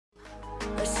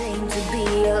Seem to be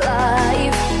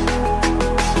alive.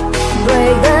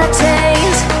 Break the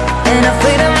chains and our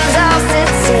freedom's ours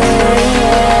to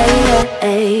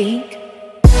take.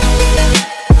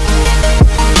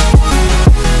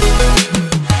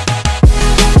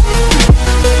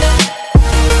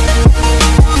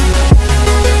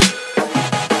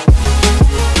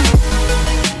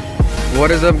 What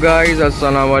is up guys,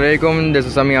 Assalamu alaikum. This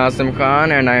is Sami Asim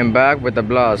Khan and I am back with a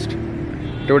blast.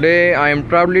 Today I am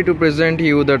proudly to present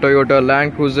you the Toyota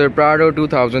Land Cruiser Prado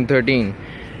 2013.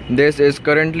 This is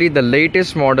currently the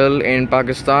latest model in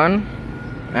Pakistan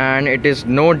and it is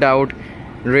no doubt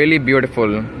really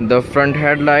beautiful. The front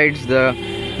headlights, the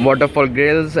waterfall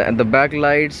grills and the back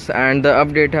lights, and the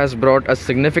update has brought a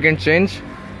significant change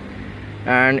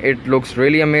and it looks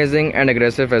really amazing and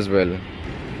aggressive as well.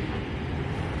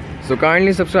 So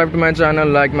kindly subscribe to my channel,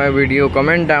 like my video,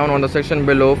 comment down on the section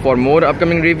below for more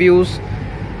upcoming reviews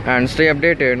and stay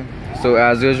updated. So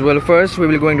as usual, first we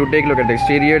will going to take a look at the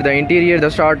exterior, the interior,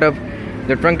 the startup,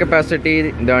 the trunk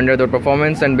capacity, the under-the-hood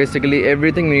performance, and basically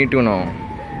everything we need to know.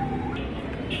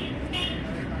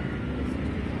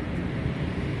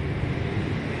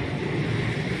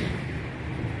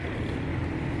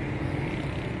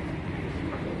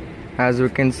 As you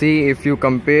can see, if you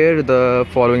compare the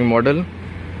following model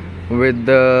with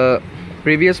the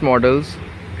previous models,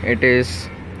 it is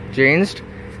changed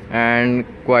and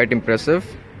quite impressive.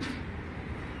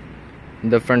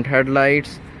 The front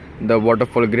headlights, the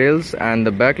waterfall grills, and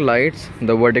the back lights,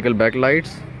 the vertical back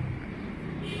lights,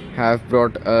 have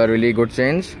brought a really good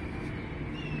change.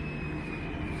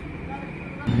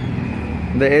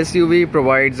 The SUV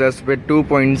provides us with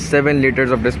 2.7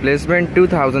 liters of displacement,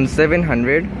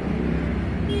 2700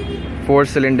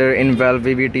 4-cylinder in-valve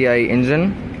VVTi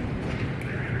engine.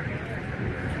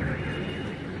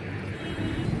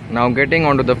 Now getting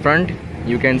onto the front,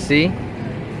 you can see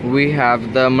we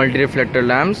have the multi-reflector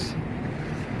lamps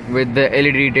with the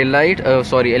LED tail light,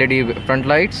 LED front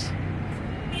lights.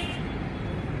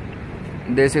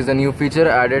 This is a new feature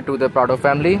added to the Prado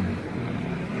family.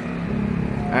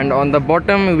 And on the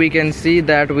bottom we can see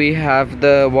that we have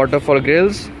the waterfall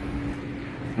grills,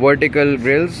 vertical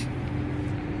grills,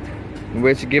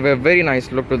 which give a very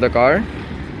nice look to the car.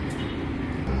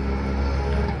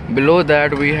 Below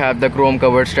that we have the chrome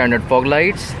covered standard fog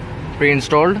lights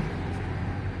pre-installed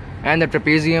and the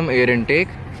trapezium air intake.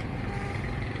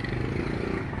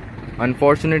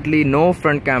 Unfortunately, no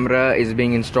front camera is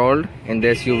being installed in the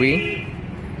SUV.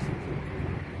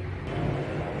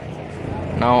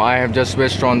 Now I have just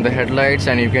switched on the headlights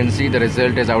and you can see the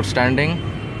result is outstanding.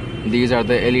 These are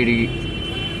the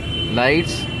LED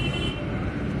lights.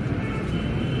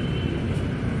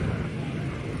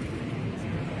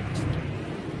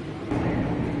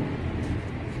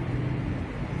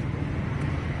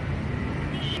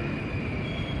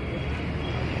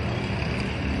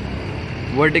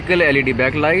 Vertical LED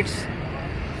backlights.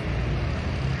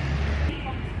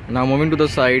 Now moving to the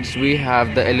sides, we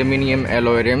have the aluminium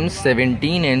alloy rims,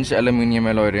 17-inch aluminium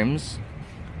alloy rims,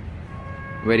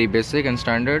 very basic and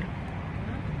standard.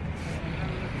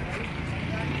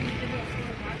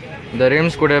 The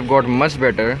rims could have got much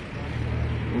better,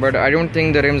 but I don't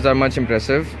think the rims are much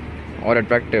impressive or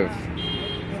attractive.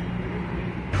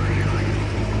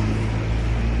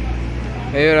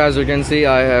 Here, as you can see,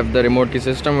 I have the remote key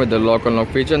system with the lock and lock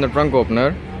feature and the trunk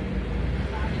opener.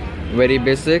 Very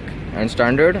basic and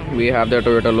standard. We have the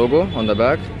Toyota logo on the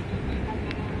back.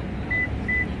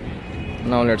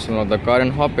 Now let's unlock the car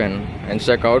and hop in and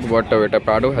check out what Toyota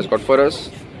Prado has got for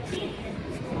us.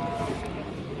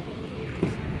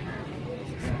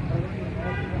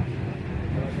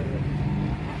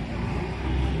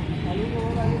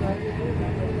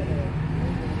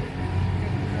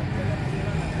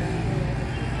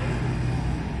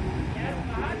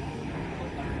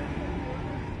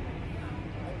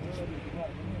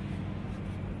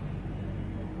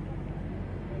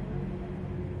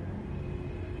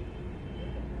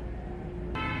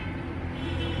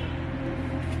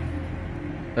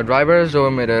 The driver's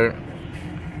door mirror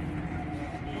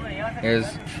is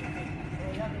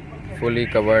fully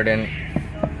covered in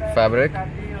fabric.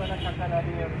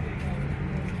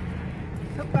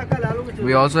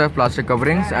 We also have plastic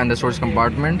coverings and the storage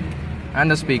compartment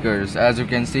and the speakers. As you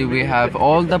can see, we have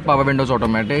all the power windows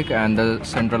automatic and the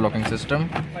central locking system,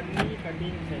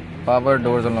 power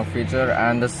doors unlock feature,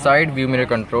 and the side view mirror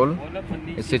control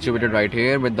is situated right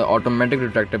here with the automatic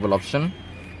retractable option.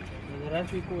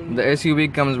 The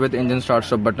SUV comes with engine start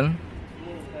stop button,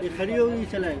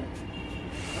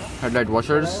 headlight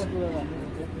washers.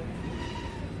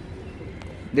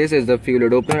 This is the fuel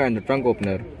lid opener and the trunk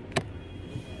opener.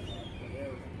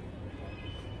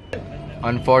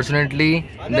 Unfortunately,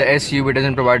 the SUV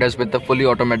doesn't provide us with the fully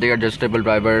automatic adjustable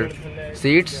driver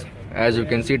seats. As you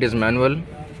can see, it is manual.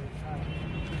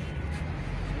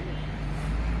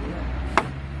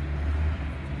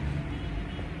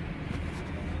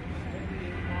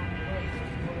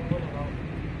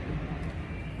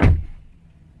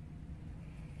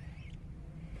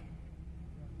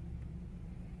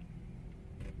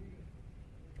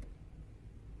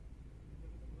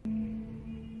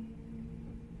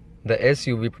 The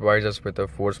SUV provides us with a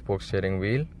 4-spoke steering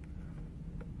wheel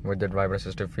with the driver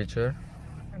assistive feature,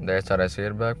 the SRS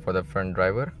airbag for the front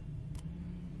driver,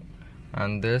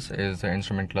 and this is the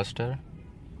instrument cluster,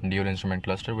 dual instrument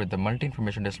cluster with the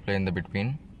multi-information display in the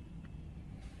between.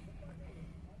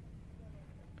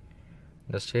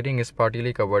 The steering is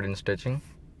partly covered in stitching,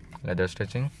 leather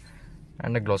stitching,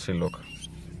 and a glossy look.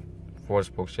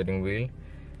 4-spoke steering wheel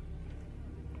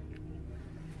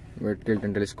with tilt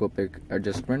and telescopic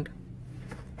adjustment.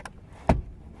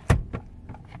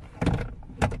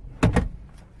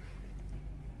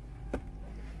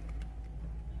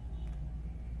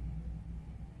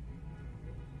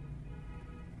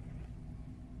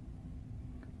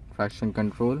 Traction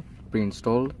control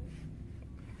pre-installed.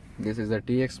 This is the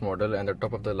TX model and the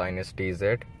top of the line is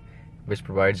TZ, which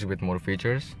provides you with more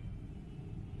features.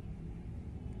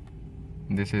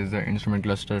 This is the instrument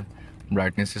cluster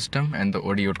brightness system and the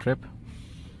audio trip.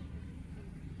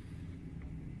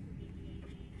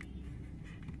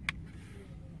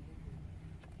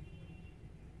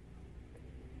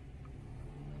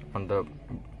 On the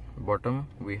bottom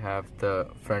we have the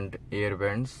front air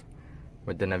vents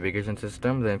with the navigation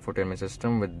system, the infotainment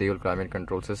system with dual climate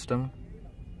control system.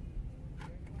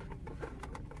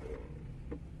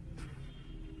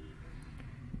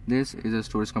 This is a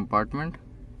storage compartment.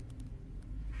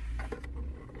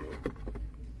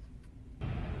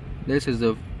 This is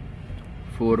the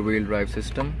 4-wheel drive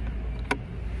system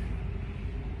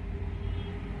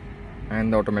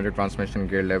and the automatic transmission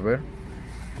gear lever.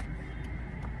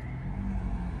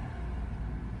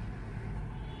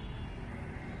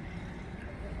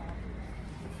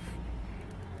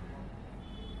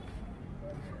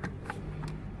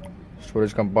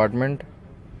 Storage compartment.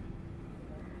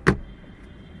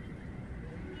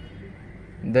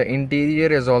 The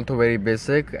interior is also very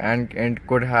basic and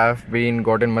could have been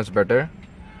gotten much better.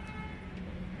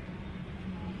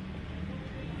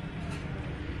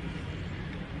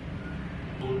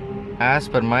 As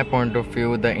per my point of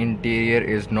view, the interior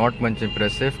is not much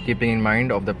impressive, keeping in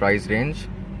mind of the price range.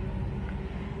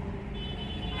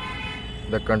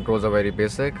 The controls are very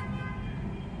basic.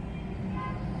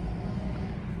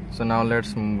 So now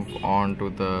let's move on to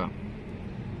the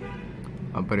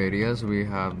upper areas. We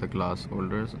have the glass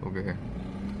holders. Okay,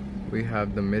 we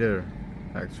have the mirror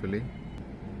actually.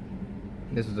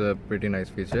 This is a pretty nice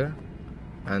feature,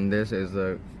 and this is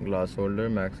the glass holder.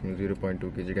 Maximum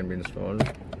 0.2 kg can be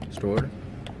stored.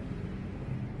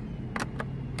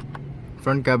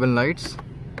 Front cabin lights,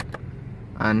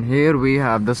 and here we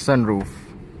have the sunroof.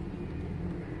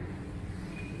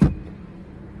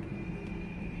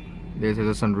 This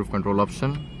is a sunroof control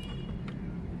option.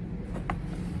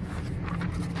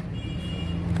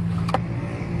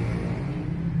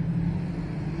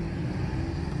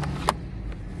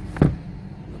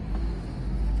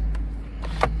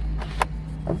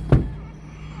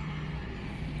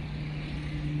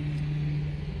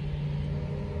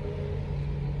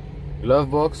 Glove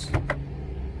box,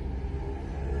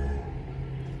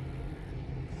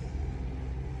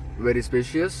 very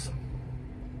spacious.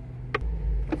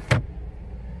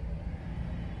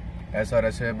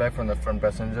 SRS airbag from the front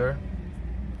passenger,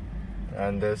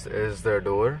 and this is the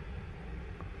door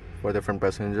for the front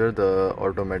passenger. The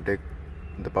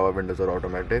power windows are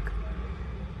automatic.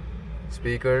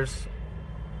 Speakers,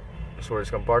 storage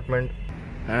compartment,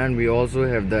 and we also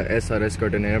have the SRS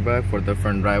curtain airbag for the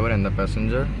front driver and the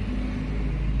passenger.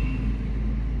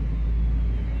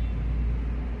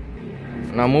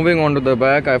 Now moving on to the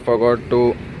back, I forgot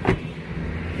to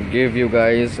give you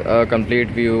guys a complete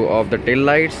view of the tail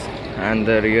lights and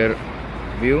the rear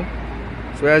view.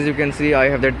 So as you can see, I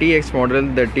have the TX model.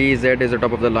 The TZ is the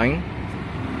top of the line.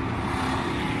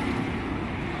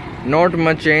 Not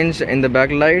much change in the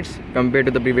backlights compared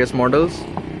to the previous models.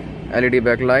 LED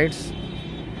backlights,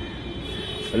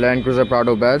 Land Cruiser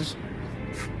Prado badge,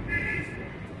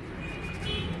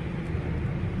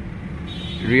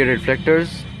 rear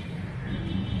reflectors,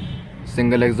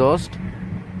 single exhaust.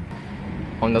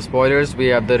 On the spoilers we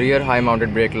have the rear high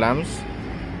mounted brake lamps.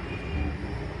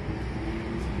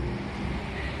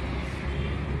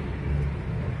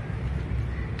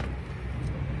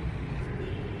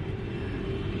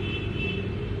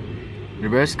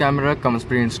 Reverse camera comes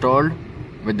pre-installed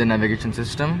with the navigation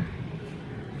system.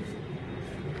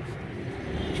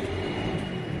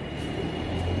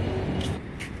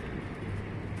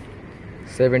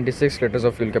 .76 liters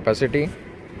of fuel capacity.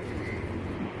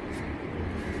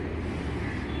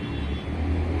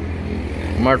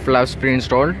 Mud flaps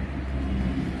pre-installed.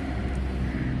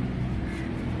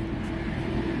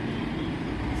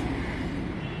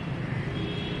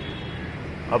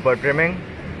 Upper trimming.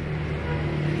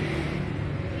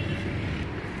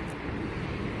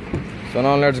 So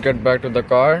now let's get back to the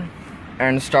car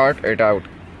and start it out.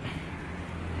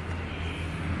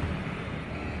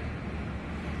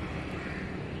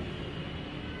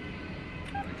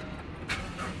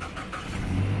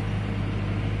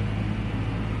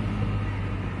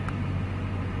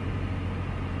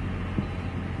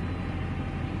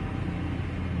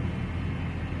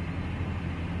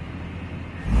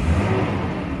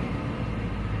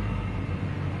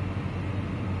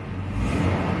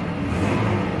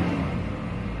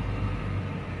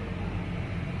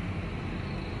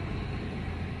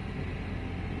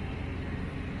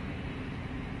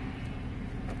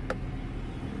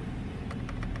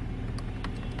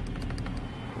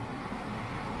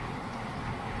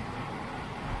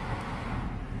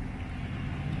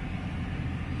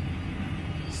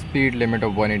 Speed limit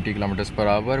of 180 km per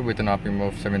hour with an RPM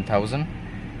of 7000,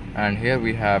 and here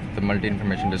we have the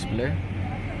multi-information display.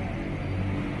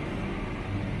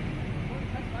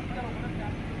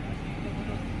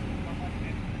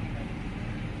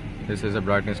 This is a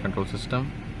brightness control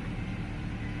system.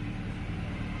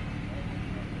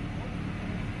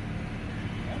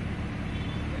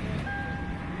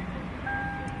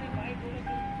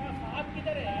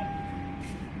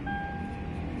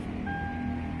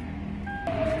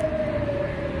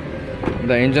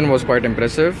 The engine was quite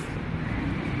impressive.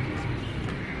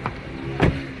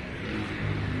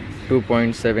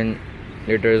 2.7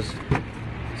 liters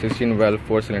 16 valve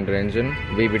 4-cylinder engine,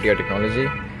 VVTi technology.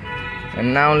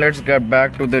 And now let's get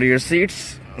back to the rear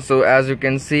seats. So as you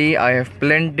can see, I have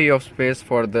plenty of space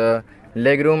for the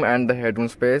legroom and the headroom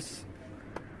space.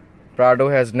 Prado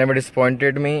has never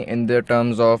disappointed me in the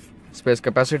terms of space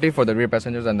capacity for the rear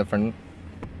passengers and the front.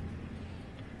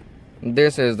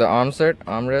 This is the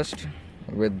armrest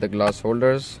with the glass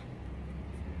holders.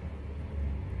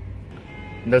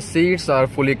 The seats are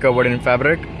fully covered in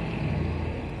fabric.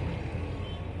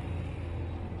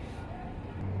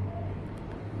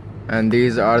 And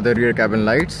these are the rear cabin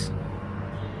lights.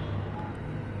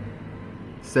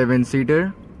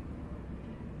 7-seater.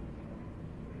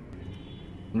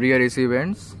 Rear AC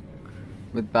vents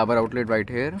with power outlet right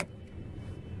here.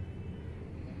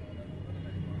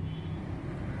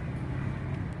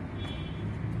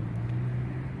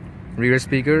 Rear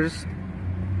speakers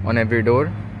on every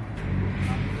door.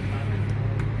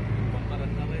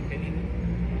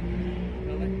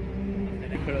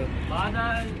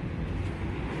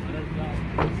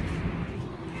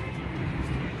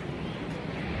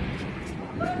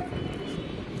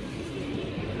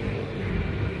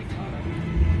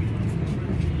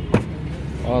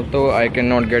 Although I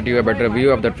cannot get you a better view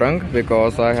of the trunk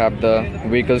because I have the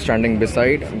vehicle standing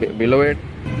below it.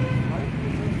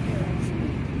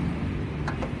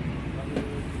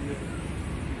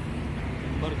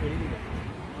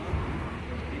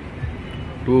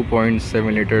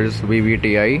 .7 liters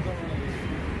VVTi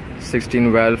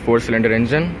 16 valve 4-cylinder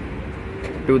engine,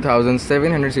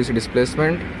 2700 cc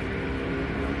displacement,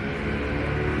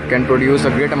 can produce a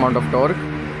great amount of torque.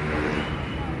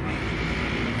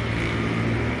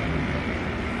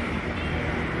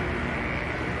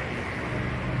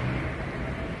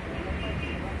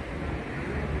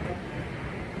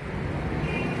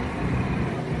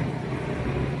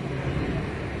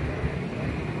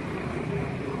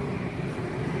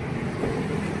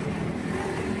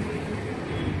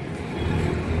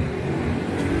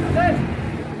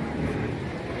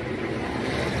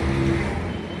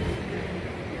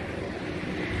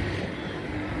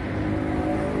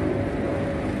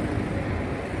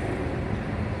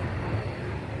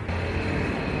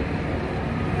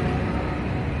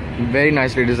 Very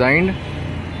nicely designed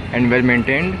and well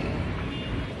maintained.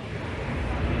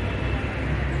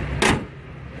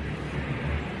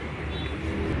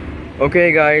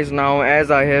 Okay guys, now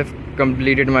as I have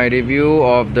completed my review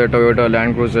of the Toyota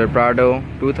Land Cruiser Prado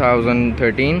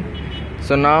 2013,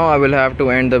 so now I will have to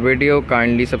end the video.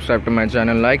 Kindly subscribe to my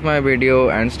channel, like my video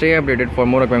and stay updated for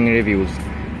more upcoming reviews.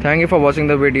 Thank you for watching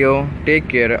the video. Take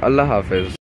care. Allah Hafiz.